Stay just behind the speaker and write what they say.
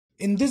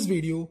In this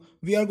video,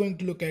 we are going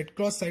to look at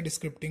cross-site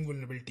scripting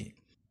vulnerability.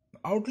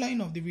 Outline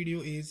of the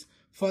video is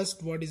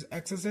first what is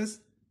XSS,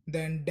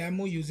 then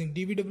demo using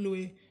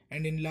DVWA,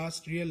 and in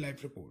last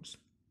real-life reports.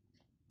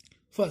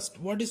 First,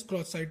 what is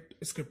cross-site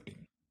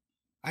scripting?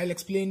 I'll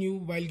explain you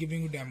while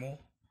giving you demo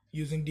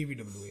using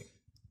DVWA.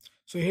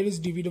 So here is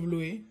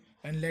DVWA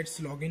and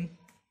let's log in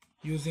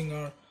using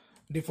our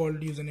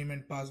default username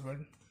and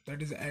password,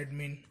 that is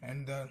admin,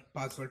 and the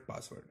password.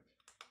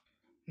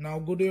 Now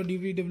go to your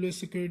DVWA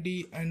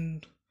security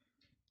and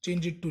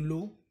change it to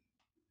low.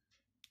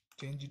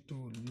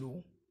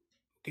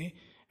 Okay,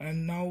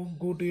 and now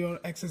go to your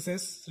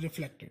XSS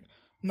reflected.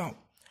 Now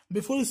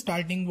before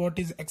starting what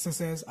is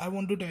XSS, I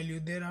want to tell you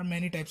there are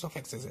many types of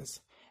XSS.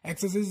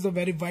 XSS is a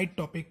very wide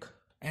topic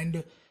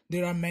and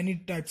there are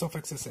many types of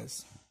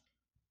XSS.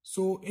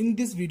 So in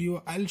this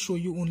video I'll show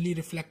you only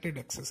reflected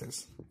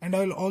XSS and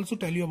I will also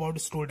tell you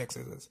about stored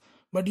XSS,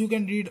 but you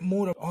can read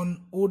more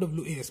on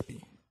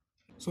OWASP.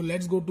 So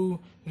let's go to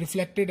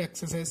reflected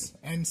XSS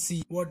and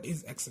see what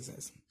is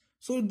XSS.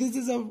 So this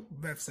is a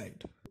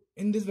website.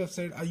 In this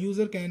website a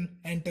user can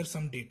enter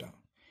some data.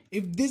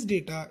 If this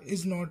data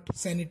is not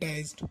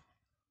sanitized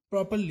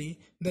properly,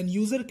 then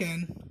user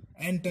can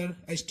enter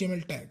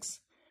HTML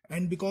tags,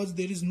 and because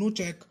there is no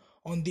check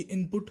on the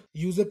input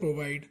user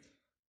provide,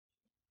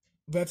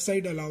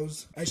 website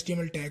allows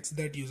HTML tags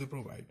that user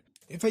provide.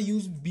 If I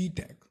use B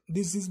tag,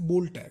 this is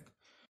bold tag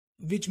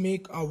which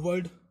make a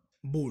word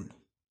bold.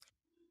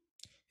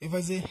 If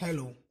I say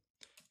hello,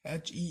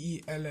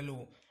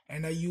 HEELLO,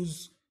 and I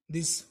use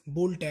this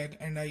bold tag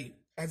and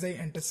as I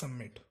enter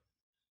submit,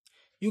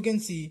 you can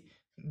see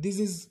this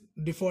is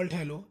default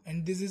hello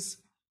and this is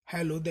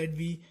hello that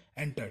we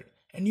entered,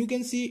 and you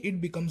can see it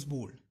becomes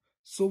bold.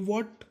 So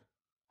what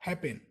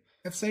happened?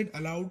 Website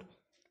allowed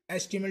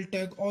HTML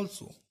tag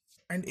also,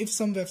 and if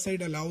some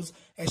website allows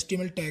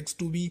HTML tags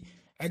to be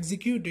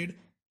executed,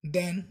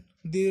 then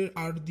there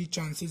are the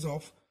chances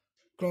of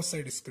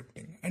cross-site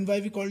scripting. And why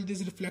we call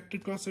this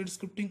reflected cross-site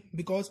scripting?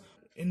 Because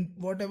in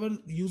whatever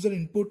user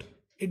input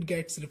it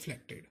gets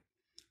reflected.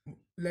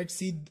 Let's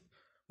see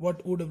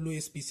what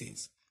OWASP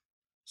says.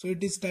 So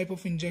it is type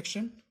of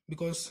injection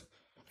because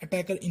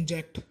attacker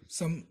inject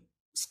some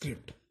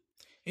script,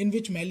 in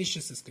which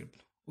malicious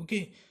script.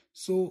 Okay,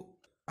 so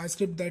a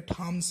script that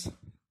harms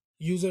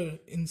user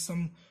in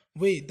some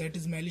way, that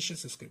is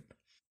malicious script,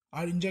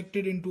 are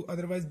injected into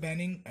otherwise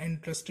banning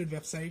and trusted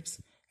websites.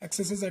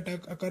 XSS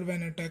attack occur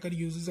when attacker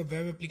uses a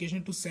web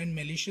application to send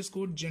malicious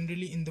code,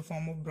 generally in the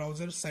form of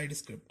browser side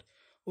script.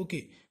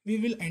 Okay, we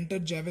will enter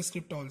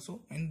JavaScript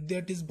also, and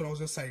that is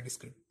browser side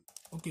script.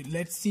 Okay,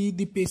 let's see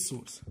the page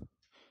source.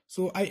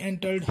 So I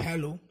entered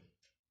hello.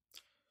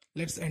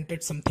 Let's enter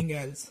something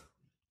else,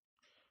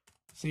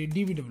 say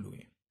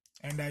DVWA,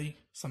 and I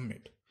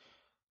submit.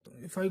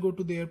 If I go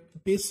to their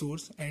page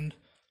source and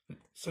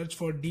search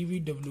for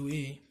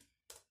DVWA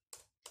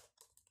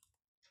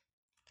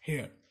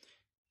here,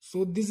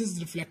 so this is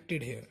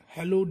reflected here,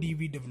 hello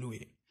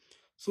DVWA.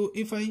 So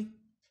if I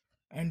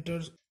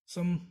enter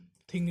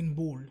something in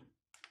bold,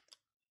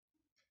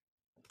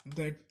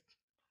 that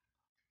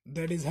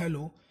is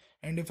hello,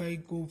 and if I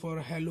go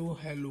for hello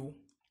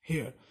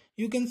here,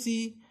 you can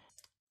see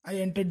I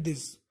entered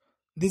this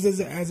is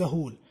as a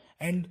whole,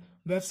 and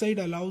website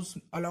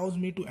allows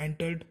me to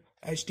enter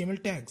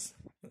HTML tags.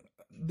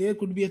 There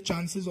could be a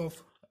chances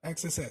of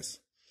XSS.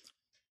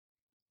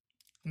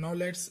 Now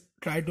let's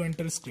try to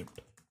enter a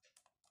script.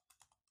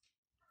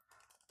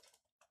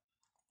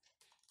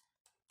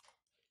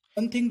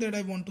 One thing that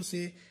I want to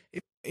say,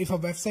 if a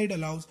website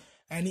allows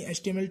any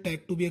HTML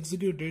tag to be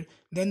executed,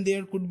 then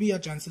there could be a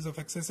chances of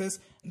XSS.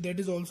 That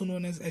is also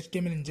known as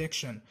HTML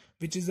injection,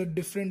 which is a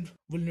different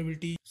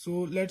vulnerability. So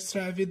let's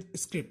try with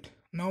script.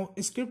 Now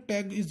a script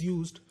tag is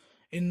used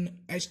in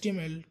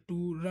HTML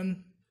to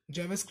run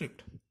JavaScript.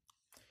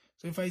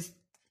 So if I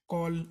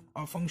call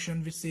a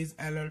function which says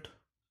alert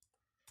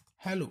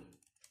hello,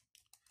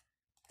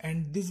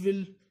 and this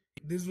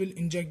will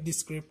inject the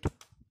script,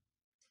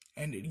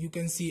 and you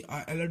can see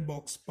our alert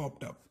box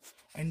popped up,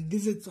 and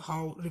this is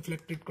how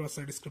reflected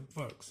cross-site script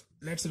works.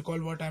 Let's recall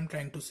what I'm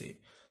trying to say.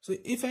 So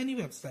if any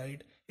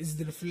website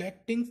is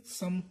reflecting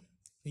some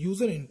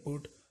user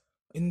input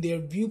in their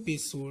view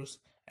page source,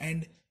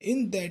 and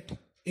in that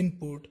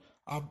input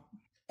a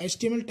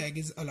HTML tag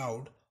is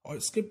allowed or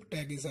script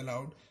tag is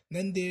allowed,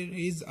 then there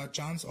is a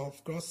chance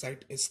of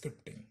cross-site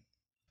scripting.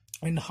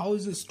 And how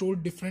is it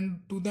stored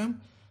different to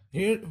them?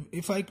 Here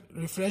if I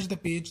refresh the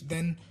page,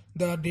 then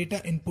the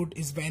data input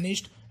is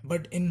vanished,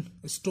 but in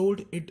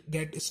stored it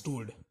gets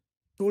stored.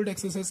 Stored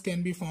XSS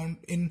can be found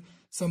in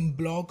some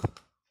blog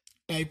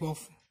type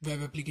of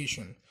web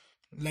application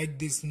like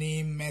this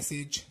name,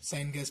 message,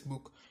 sign guest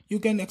book. You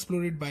can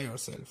explore it by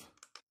yourself.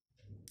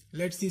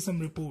 Let's see some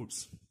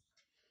reports.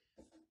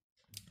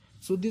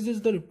 So this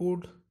is the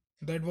report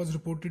that was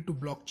reported to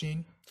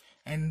blockchain,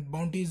 and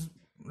bounties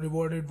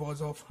rewarded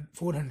was of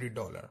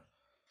 $400.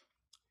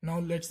 Now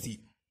let's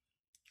see.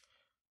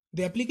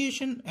 The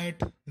application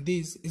at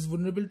this is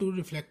vulnerable to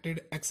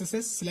reflected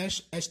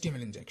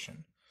XSS/HTML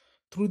injection.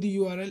 through the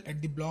URL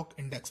at the block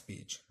index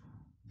page.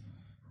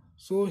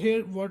 So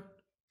here what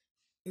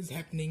is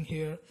happening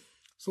here,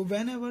 so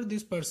whenever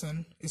this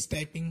person is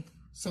typing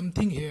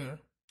something here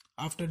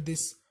after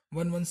this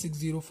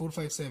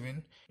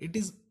 1160457, it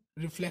is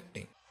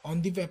reflecting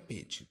on the web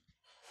page.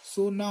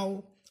 So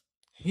now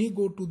he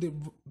go to the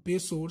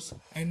page source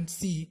and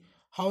see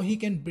how he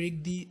can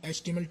break the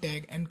HTML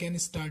tag and can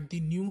start the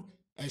new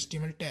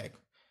HTML tag,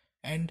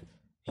 and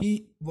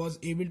he was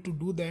able to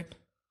do that,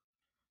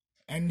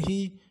 and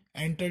he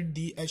entered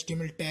the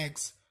HTML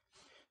tags.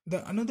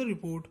 The another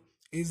report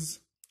is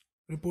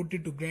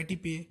reported to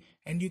GratiPay,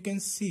 and you can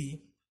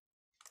see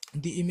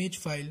the image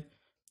file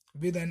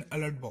with an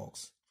alert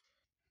box.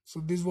 So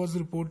this was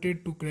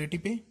reported to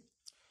GratiPay.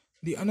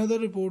 The another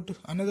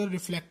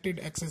reflected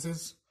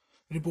XSS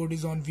report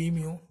is on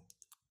Vimeo,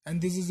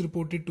 and this is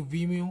reported to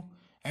Vimeo,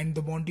 and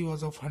the bounty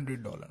was of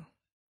 $100.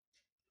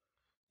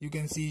 You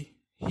can see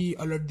he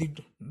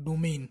alerted the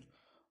domain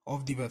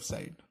of the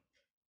website.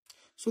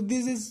 So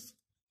this is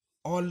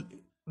all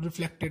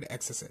reflected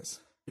XSS.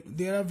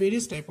 There are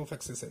various type of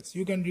XSS.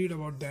 You can read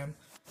about them,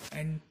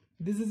 and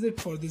this is it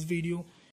for this video.